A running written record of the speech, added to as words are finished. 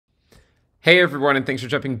Hey everyone, and thanks for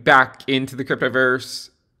jumping back into the cryptoverse.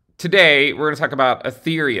 Today, we're going to talk about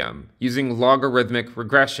Ethereum using logarithmic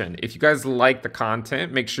regression. If you guys like the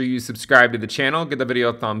content, make sure you subscribe to the channel, give the video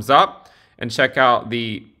a thumbs up, and check out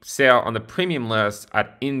the sale on the premium list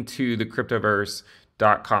at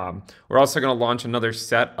intothecryptoverse.com. We're also going to launch another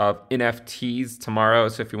set of NFTs tomorrow,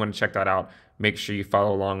 so if you want to check that out, make sure you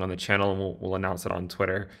follow along on the channel, and we'll announce it on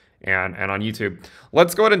Twitter and on YouTube.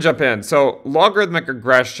 Let's go ahead and jump in. So logarithmic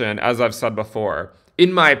regression, as I've said before,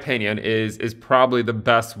 in my opinion, is probably the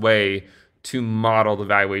best way to model the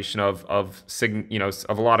valuation of a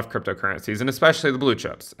lot of cryptocurrencies, and especially the blue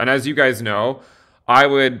chips. And as you guys know, I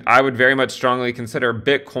would very much strongly consider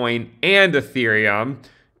Bitcoin and Ethereum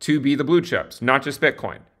to be the blue chips, not just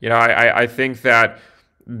Bitcoin. I think that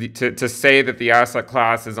to say that the asset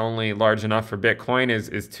class is only large enough for Bitcoin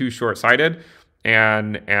is too short-sighted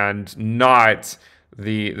and not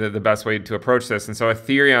the best way to approach this. And so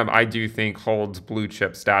Ethereum, I do think, holds blue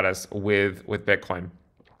chip status with Bitcoin.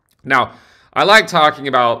 Now, I like talking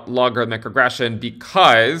about logarithmic regression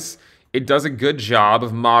because it does a good job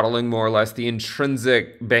of modeling more or less the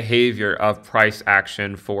intrinsic behavior of price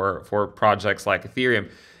action for projects like Ethereum.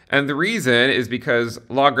 And the reason is because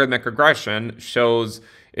logarithmic regression shows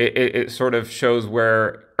it sort of shows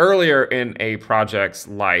where earlier in a project's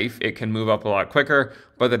life, it can move up a lot quicker,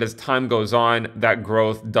 but that as time goes on, that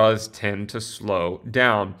growth does tend to slow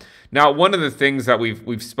down. Now, one of the things that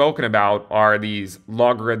we've spoken about are these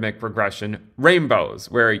logarithmic regression rainbows,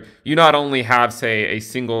 where you not only have, say, a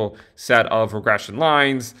single set of regression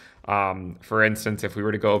lines. For instance, if we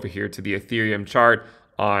were to go over here to the Ethereum chart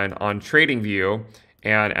on TradingView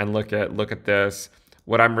and look at this,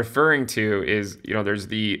 what I'm referring to is, there's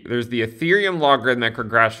the Ethereum logarithmic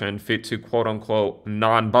regression fit to quote unquote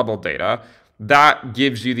non-bubble data. That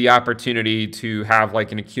gives you the opportunity to have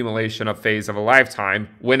like an accumulation of phase of a lifetime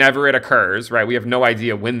whenever it occurs, right? We have no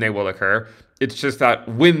idea when they will occur. It's just that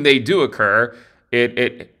when they do occur,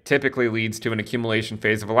 it typically leads to an accumulation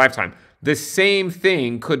phase of a lifetime. The same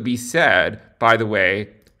thing could be said, by the way,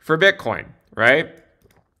 for Bitcoin, right?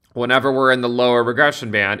 Whenever we're in the lower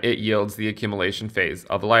regression band, it yields the accumulation phase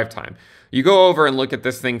of a lifetime. You go over and look at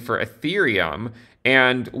this thing for Ethereum,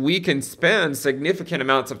 and we can spend significant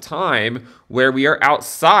amounts of time where we are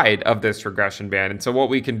outside of this regression band. And so what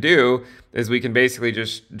we can do is we can basically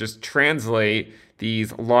just translate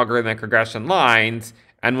these logarithmic regression lines.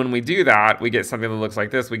 And when we do that, we get something that looks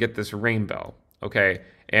like this. We get this rainbow, okay?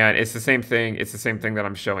 And it's the same thing. It's the same thing that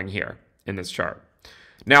I'm showing here in this chart.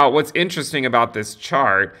 Now, what's interesting about this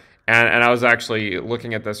chart, and I was actually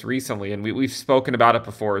looking at this recently, and we've spoken about it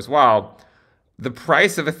before as well, the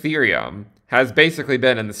price of Ethereum has basically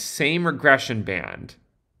been in the same regression band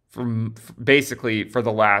basically for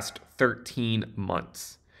the last 13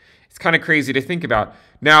 months. It's kind of crazy to think about.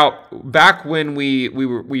 Now, back when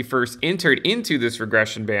we first entered into this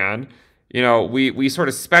regression band, we sort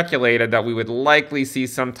of speculated that we would likely see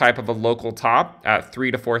some type of a local top at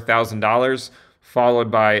 $3,000 to $4,000, followed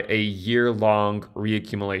by a year-long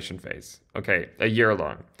reaccumulation phase. Okay, a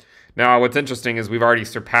year-long. Now, what's interesting is we've already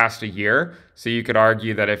surpassed a year, so you could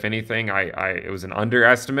argue that if anything, it was an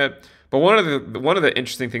underestimate. But one of the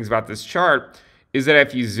interesting things about this chart is that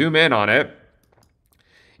if you zoom in on it,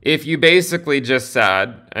 if you basically just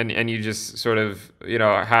said, and you just sort of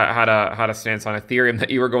had a stance on Ethereum that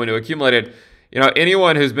you were going to accumulate it,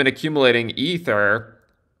 anyone who's been accumulating Ether,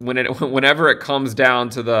 whenever it comes down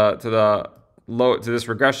to this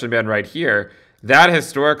regression band right here, that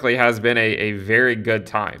historically has been a very good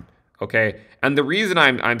time, okay? And the reason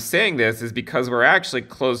I'm saying this is because we're actually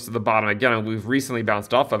close to the bottom again, and we've recently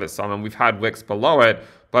bounced off of it some, and we've had wicks below it,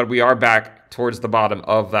 but we are back towards the bottom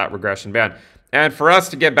of that regression band. And for us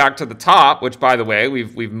to get back to the top, which by the way,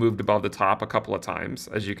 we've moved above the top a couple of times,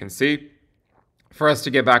 as you can see, for us to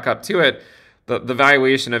get back up to it, the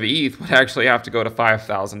valuation of ETH would actually have to go to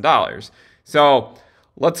 $5,000. So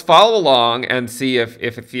let's follow along and see if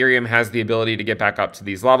Ethereum has the ability to get back up to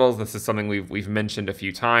these levels. This is something we've mentioned a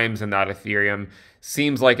few times, and that Ethereum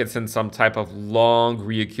seems like it's in some type of long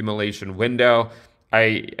reaccumulation window.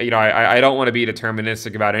 I don't want to be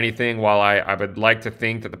deterministic about anything. While I would like to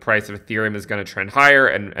think that the price of Ethereum is going to trend higher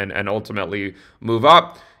and ultimately move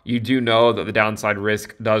up, you do know that the downside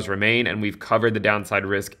risk does remain, and we've covered the downside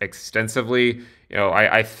risk extensively.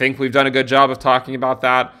 I think we've done a good job of talking about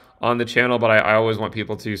that on the channel, but I always want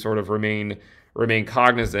people to sort of remain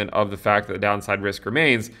cognizant of the fact that the downside risk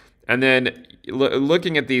remains. And then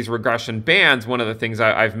looking at these regression bands, one of the things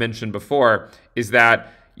I've mentioned before is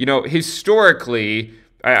that historically,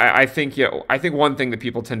 I think, I think one thing that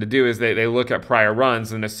people tend to do is they look at prior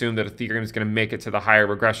runs and assume that Ethereum is going to make it to the higher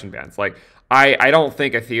regression bands. Like, I don't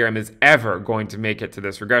think Ethereum is ever going to make it to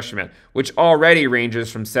this regression band, which already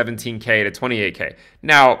ranges from 17K to 28K.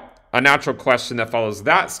 Now, a natural question that follows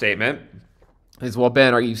that statement is, well,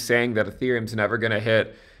 Ben, are you saying that Ethereum's never going to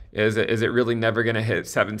hit, is it really never going to hit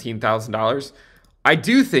 $17,000? I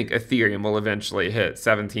do think Ethereum will eventually hit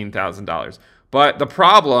 $17,000. But the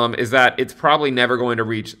problem is that it's probably never going to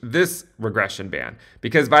reach this regression band,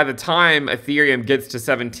 because by the time Ethereum gets to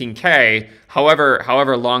 17K,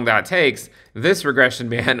 however long that takes, this regression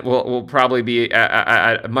band will probably be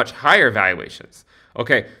at much higher valuations.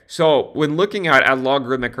 Okay, so when looking at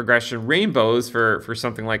logarithmic regression rainbows for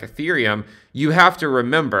something like Ethereum, you have to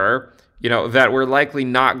remember, that we're likely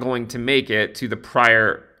not going to make it to the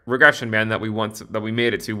prior regression band that we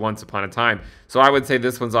made it to once upon a time. So I would say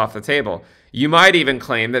this one's off the table. You might even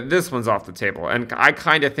claim that this one's off the table, and I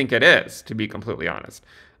kind of think it is, to be completely honest.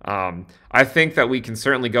 I think that we can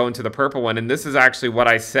certainly go into the purple one, and this is actually what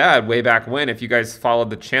I said way back when. If you guys followed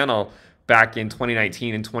the channel back in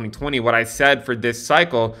 2019 and 2020, what I said for this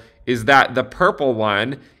cycle is that the purple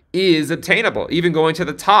one is attainable. Even going to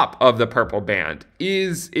the top of the purple band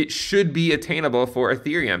it should be attainable for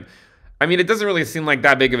Ethereum. I mean, it doesn't really seem like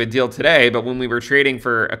that big of a deal today, but when we were trading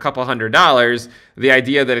for a couple $100s, the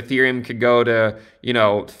idea that Ethereum could go to,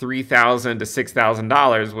 $3,000 to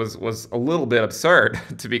 $6,000 was a little bit absurd,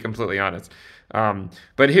 to be completely honest.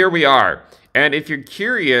 But here we are. And if you're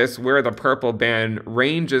curious where the purple band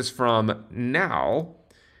ranges from now,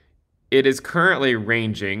 it is currently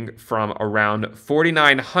ranging from around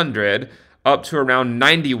 4,900 up to around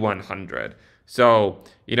 9,100. So,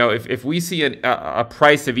 if we see a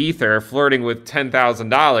price of Ether flirting with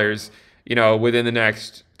 $10,000, within the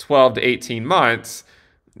next 12 to 18 months,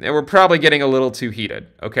 we're probably getting a little too heated.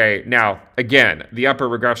 Okay, now, again, the upper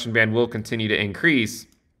regression band will continue to increase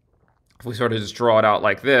if we sort of just draw it out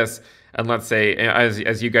like this. And let's say,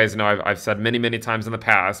 as you guys know, I've said many, many times in the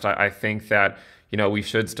past, I think that, we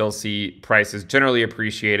should still see prices generally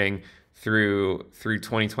appreciating through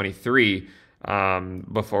 2023.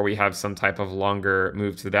 Before we have some type of longer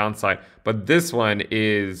move to the downside. But this one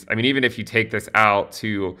is, I mean, even if you take this out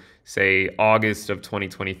to, say, August of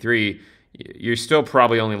 2023, you're still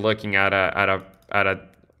probably only looking at a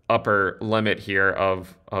upper limit here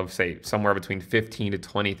of say somewhere between $15,000 to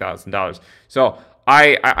 $20,000. So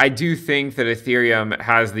I do think that Ethereum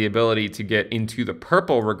has the ability to get into the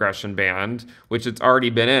purple regression band, which it's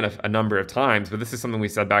already been in a number of times. But this is something we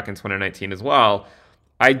said back in 2019 as well.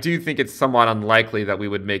 I do think it's somewhat unlikely that we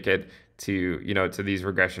would make it to, to these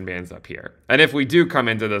regression bands up here. And if we do come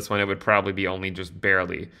into this one, it would probably be only just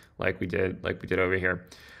barely like we did over here.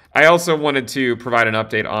 I also wanted to provide an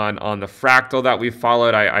update on the fractal that we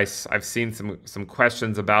followed. I've seen some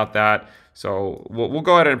questions about that. So we'll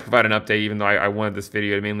go ahead and provide an update, even though I wanted this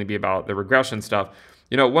video to mainly be about the regression stuff.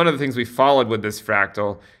 One of the things we followed with this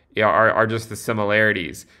fractal are just the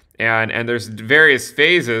similarities. And there's various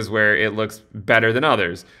phases where it looks better than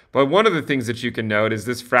others. But one of the things that you can note is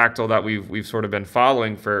this fractal that we've sort of been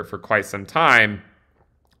following for quite some time.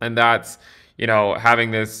 And that's,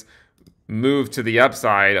 having this move to the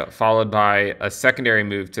upside followed by a secondary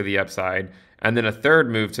move to the upside, and then a third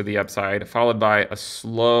move to the upside followed by a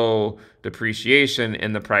slow depreciation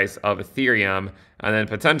in the price of Ethereum, and then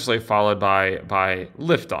potentially followed by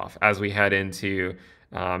liftoff as we head into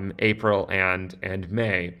April and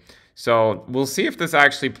May. So we'll see if this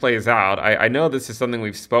actually plays out. I know this is something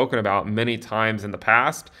we've spoken about many times in the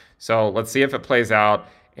past. So let's see if it plays out,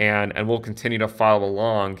 and we'll continue to follow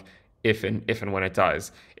along if and when it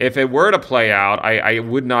does. If it were to play out, I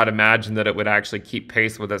would not imagine that it would actually keep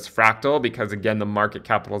pace with this fractal, because again, the market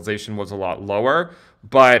capitalization was a lot lower.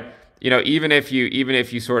 But even if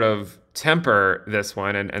you sort of temper this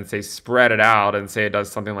one and say spread it out and say it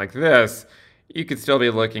does something like this, you could still be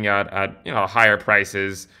looking at higher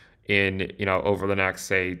prices in over the next,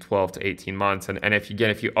 say, 12 to 18 months. And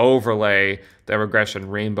if you overlay the regression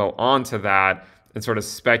rainbow onto that and sort of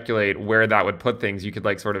speculate where that would put things, you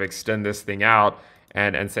could sort of extend this thing out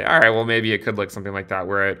and say, all right, well, maybe it could look something like that,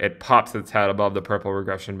 where it pops its head above the purple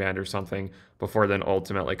regression band or something before then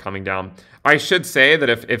ultimately coming down. I should say that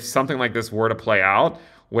if something like this were to play out,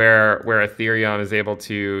 where Ethereum is able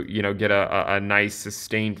to get a nice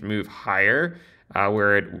sustained move higher,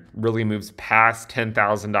 where it really moves past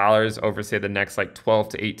 $10,000 over, say, the next 12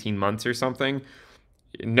 to 18 months or something,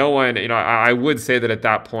 no one, I would say that at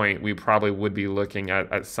that point we probably would be looking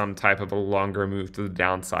at some type of a longer move to the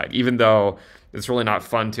downside, even though it's really not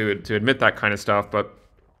fun to admit that kind of stuff. But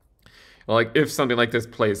if something like this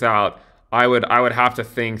plays out, I would have to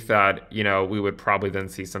think that, you know, we would probably then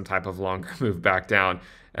see some type of longer move back down,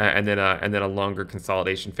 and then a longer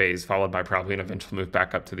consolidation phase, followed by probably an eventual move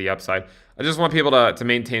back up to the upside. I just want people to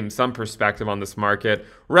maintain some perspective on this market.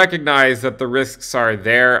 Recognize that the risks are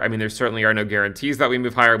there. I mean, there certainly are no guarantees that we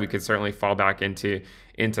move higher. We could certainly fall back into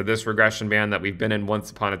this regression band that we've been in once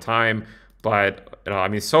upon a time. But I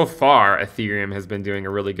mean, so far, Ethereum has been doing a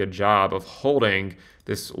really good job of holding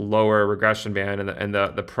this lower regression band, and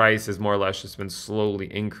the price has more or less just been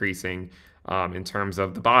slowly increasing in terms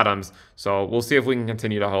of the bottoms. So we'll see if we can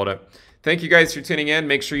continue to hold it. Thank you guys for tuning in.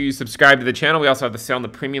 Make sure you subscribe to the channel. We also have the sale on the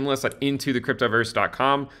premium list at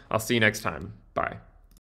intothecryptoverse.com. I'll see you next time. Bye.